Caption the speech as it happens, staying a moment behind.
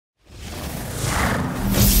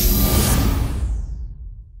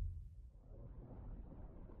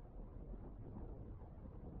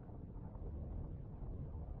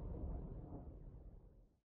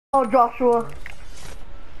Oh, Joshua.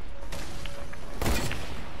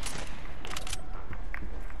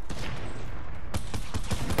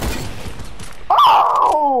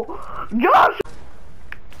 Oh! Josh!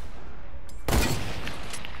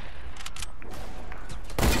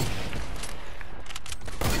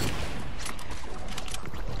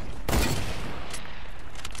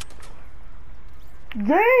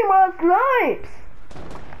 Dang, my snipes!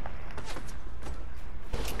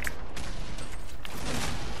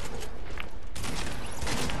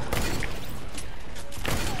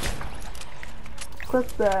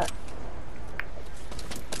 What's that?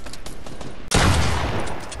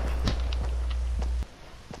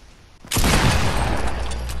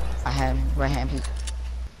 I had right hand peek.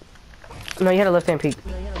 No, you had a left hand peek.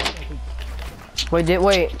 Wait.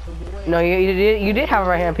 No, you did have a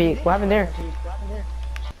right hand peek. What happened there?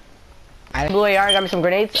 Blue AR got me some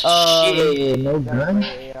grenades. Shit, no gun.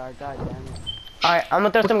 Alright, I'm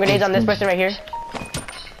gonna throw some grenades on this person right here.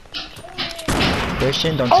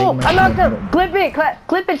 Christian, don't Oh, take my I knocked him! Clip it, chat.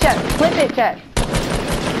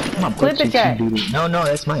 Come on, Clip it, chat. No,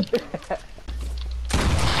 that's mine.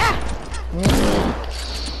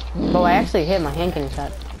 Oh, I actually hit my hand cannon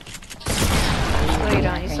shot. No, you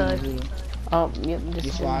don't. You suck. Oh, yep, You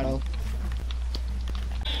just swallow.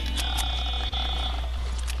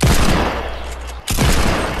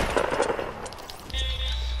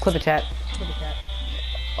 clip it, chat.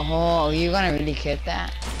 Oh, you gonna really clip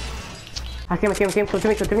that? I came, clip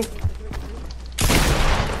to me.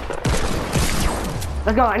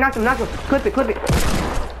 Let's go, I knocked him, clip it.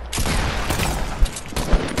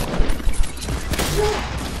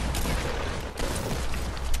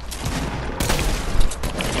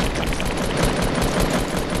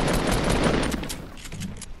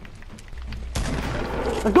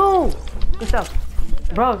 Let's go! Good stuff.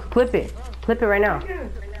 Bro, clip it right now.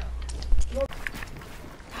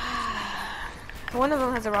 One of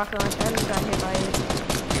them has a rocket launcher. I just got hit by it.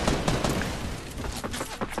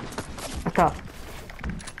 That's tough.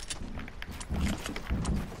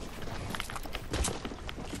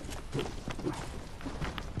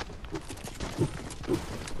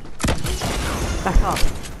 That's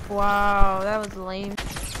tough. Wow, that was lame.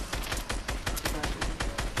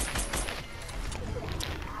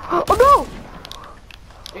 Oh no!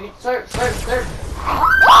 Sir.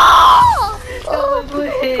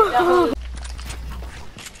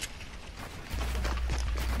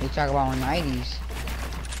 We talk about 90s.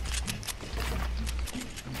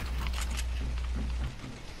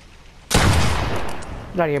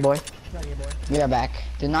 Get out of here, boy. We are back.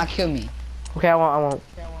 Do not kill me. Okay, I won't.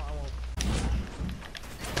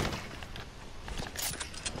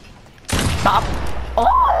 Stop!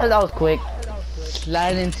 Oh, that was quick.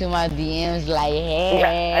 Slide into my DMs like,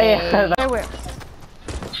 hey. Yeah. Where?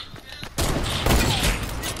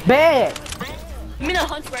 Bad! Give me the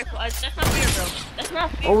hunch rifle. That's not fair, bro. That's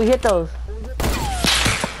not fair. Oh, we hit those.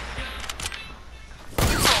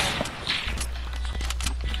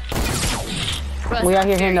 Bro, We that's out here not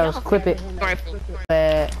hitting fair. those. Clip it. Rifle.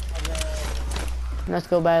 Bad. Let's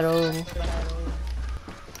go battle. There we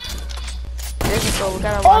go. We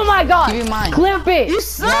gotta Oh my god! Keep in mind. Clip it! You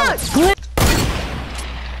suck! Clip.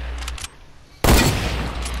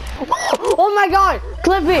 Oh my god!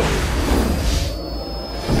 Clip it!